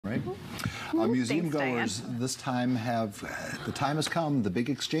right? Museum goers this time the time has come. The big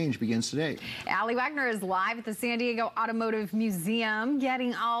exchange begins today. Allie Wagner is live at the San Diego Automotive Museum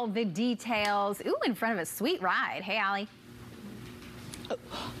getting all the details. Ooh, in front of a sweet ride. Hey, Allie.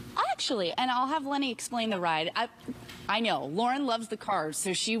 Actually, and I'll have Lenny explain the ride. I know, Lauren loves the cars,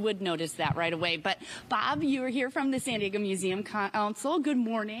 so she would notice that right away. But Bob, you're here from the San Diego Museum Council. Good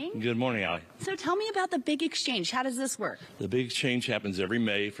morning. Good morning, Allie. So tell me about the big exchange. How does this work? The big exchange happens every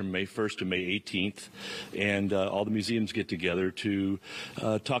May, from May 1st to May 18th, and all the museums get together to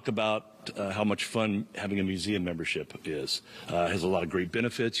talk about how much fun having a museum membership is. It has a lot of great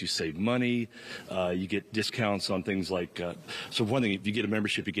benefits. You save money. You get discounts on things like, so one thing, if you get a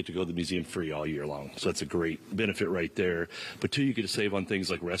membership, you get to go to the museum free all year long. So that's a great benefit right there. But two, you get to save on things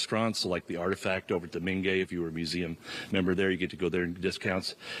like restaurants, so like the Artifact over at the Mingue. If you were a museum member there, you get to go there and get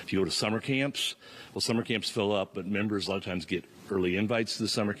discounts. If you go to summer camps, well, summer camps fill up, but members a lot of times get early invites to the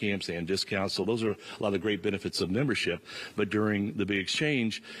summer camps and discounts. So those are a lot of the great benefits of membership. But during the big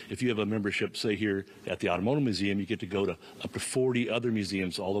exchange, if you have a membership, say here at the Automotive Museum, you get to go to up to 40 other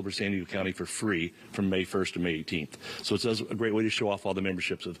museums all over San Diego County for free from May 1st to May 18th. So it's a great way to show off all the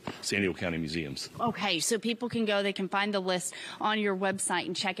memberships of San Diego County museums. Okay, so people can go, they can find the list on your website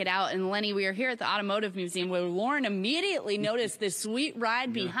and check it out. And Lenny, we are here at the Automotive Museum where Lauren immediately noticed this sweet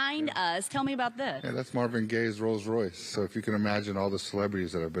ride behind us. Tell me about this. Yeah, that's Marvin Gaye's Rolls Royce. So if you can imagine all the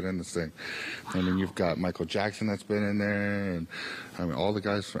celebrities that have been in this thing. I mean, you've got Michael Jackson that's been in there, and I mean, all the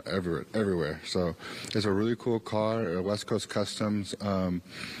guys from everywhere. So it's a really cool car, West Coast Customs.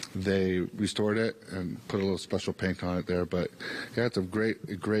 They restored it and put a little special paint on it there. But yeah, it's a great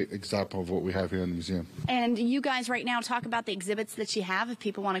example of what we have here in the museum. And you guys right now talk about the exhibits that you have if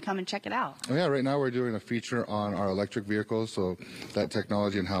people want to come and check it out. Oh, yeah, right now we're doing a feature on our electric vehicles, so that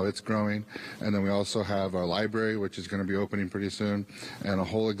technology and how it's growing. And then we also have our library, which is going to be opening pretty soon, and a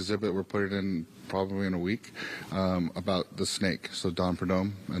whole exhibit we're putting in probably in a week about the snake, so Don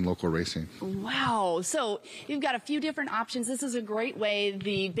Perdome and local racing. Wow, so you've got a few different options. This is a great way,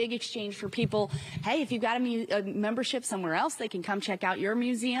 the big exchange for people. Hey, if you've got a membership somewhere else, they can come check out your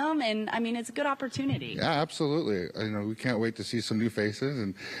museum, and I mean, it's a good opportunity. Yeah, absolutely. You know, we can't wait to see some new faces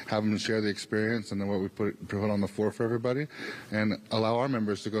and have them share the experience and then what we put on the floor for everybody, and allow our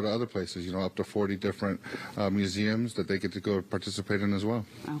members to go to other places, you know, up to 40 different museums that they get to go participate in as well.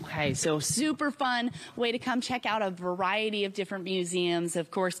 Okay, so super fun way to come check out a variety of different museums.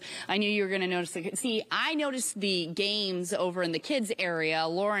 Of course, I knew you were going to notice. See, I noticed the games over in the kids area.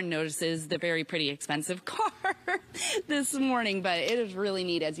 Lauren notices the very pretty expensive car this morning, but it is really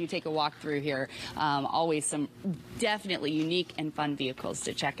neat as you take a walk through here. Always some definitely unique and fun vehicles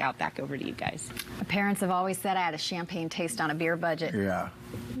to check out. Back over to you guys. Parents have always said I had a champagne taste on a beer budget. Yeah.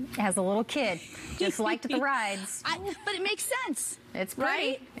 As a little kid, just liked the rides. But it makes sense. It's pretty.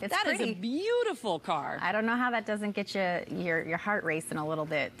 Right? It's that pretty. is a beautiful car. I don't know how that doesn't get your heart racing a little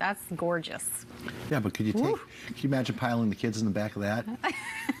bit. That's gorgeous. Yeah, but can you imagine piling the kids in the back of that?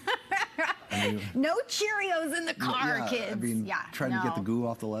 I mean, no Cheerios in the car, kids. I mean, trying to get the goo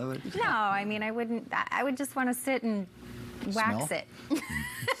off the leather. No, I mean, I wouldn't. I would just want to sit and wax it.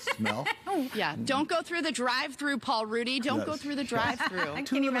 Smell? Yeah, don't go through the drive-through, Paul Rudy. Don't go through the drive-through.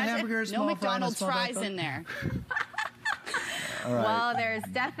 Two little hamburgers, no McDonald's fries in there. All right. Well, there's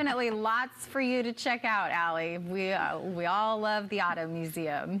definitely lots for you to check out, Allie. We all love the Auto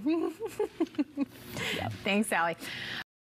Museum. Thanks, Allie.